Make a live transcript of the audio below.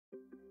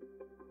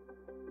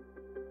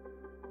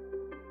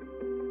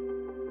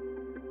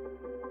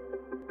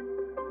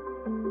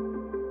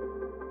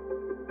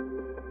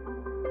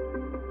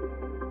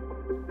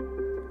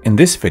In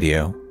this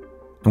video,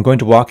 I'm going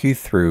to walk you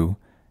through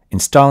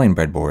installing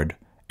Breadboard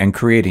and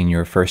creating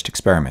your first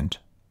experiment.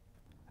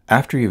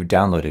 After you've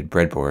downloaded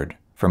Breadboard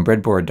from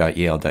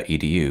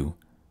breadboard.yale.edu,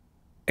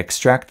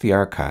 extract the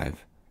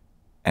archive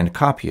and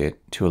copy it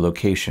to a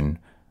location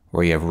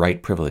where you have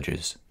write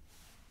privileges.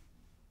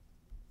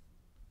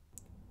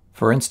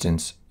 For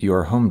instance,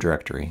 your home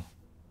directory.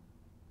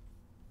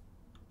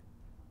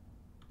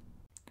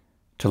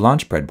 To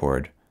launch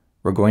Breadboard,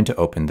 we're going to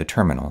open the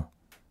terminal.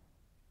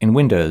 In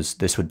Windows,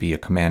 this would be a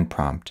command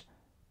prompt,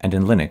 and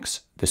in Linux,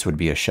 this would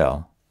be a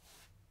shell.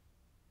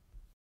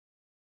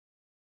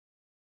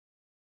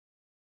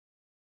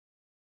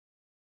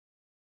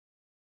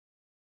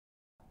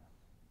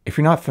 If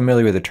you're not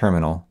familiar with the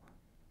terminal,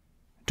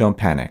 don't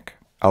panic.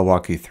 I'll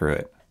walk you through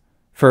it.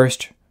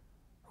 First,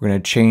 we're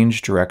going to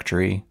change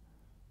directory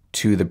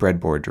to the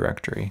Breadboard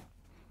directory.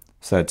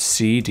 So that's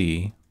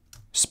cd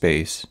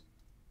space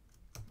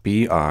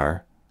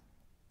br,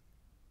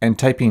 and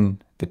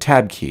typing the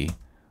tab key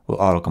will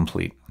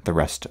autocomplete the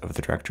rest of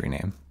the directory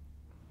name.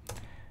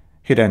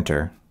 Hit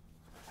enter,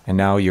 and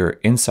now you're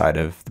inside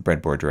of the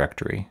Breadboard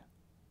directory.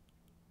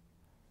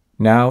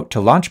 Now to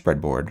launch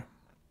Breadboard,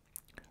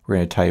 we're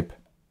going to type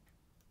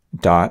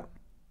 /br,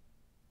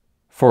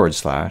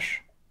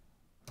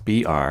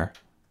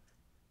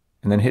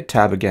 and then hit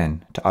tab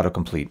again to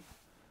autocomplete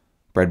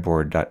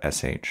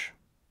breadboard.sh.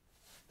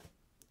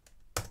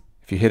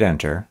 If you hit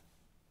enter,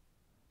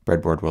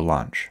 Breadboard will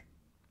launch.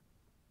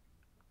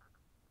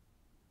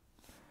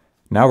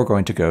 Now we're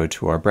going to go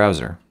to our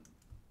browser.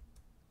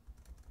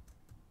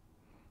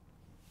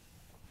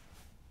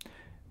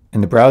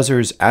 In the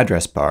browser's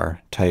address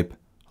bar, type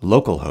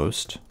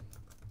localhost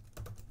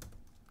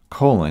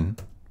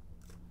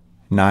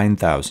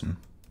 :9000.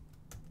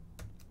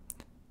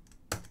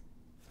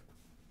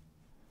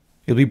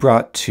 You'll be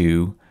brought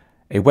to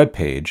a web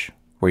page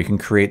where you can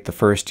create the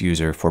first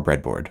user for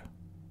Breadboard.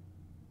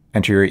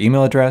 Enter your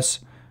email address,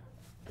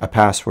 a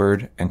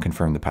password, and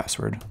confirm the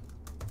password.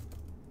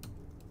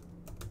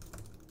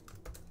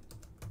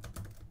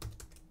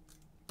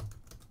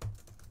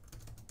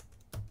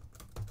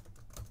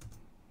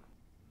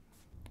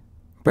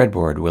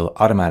 Breadboard will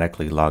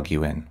automatically log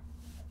you in.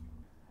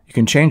 You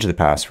can change the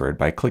password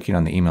by clicking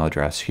on the email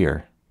address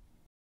here.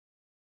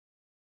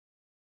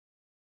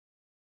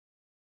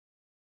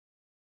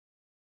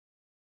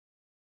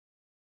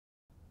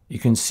 You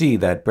can see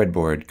that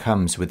Breadboard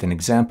comes with an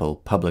example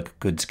public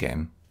goods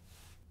game.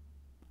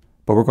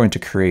 But we're going to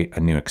create a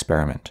new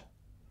experiment.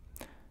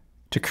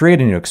 To create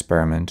a new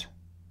experiment,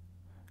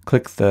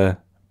 click the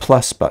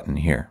plus button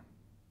here.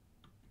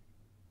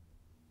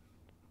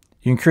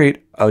 You can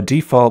create a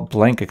default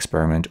blank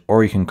experiment,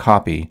 or you can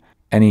copy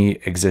any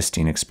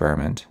existing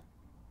experiment.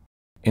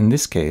 In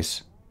this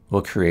case,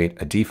 we'll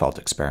create a default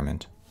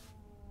experiment,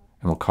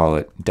 and we'll call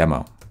it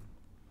demo.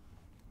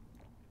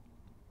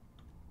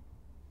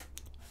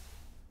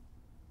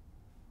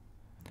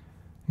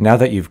 Now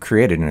that you've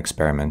created an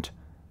experiment,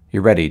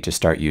 you're ready to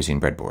start using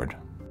Breadboard.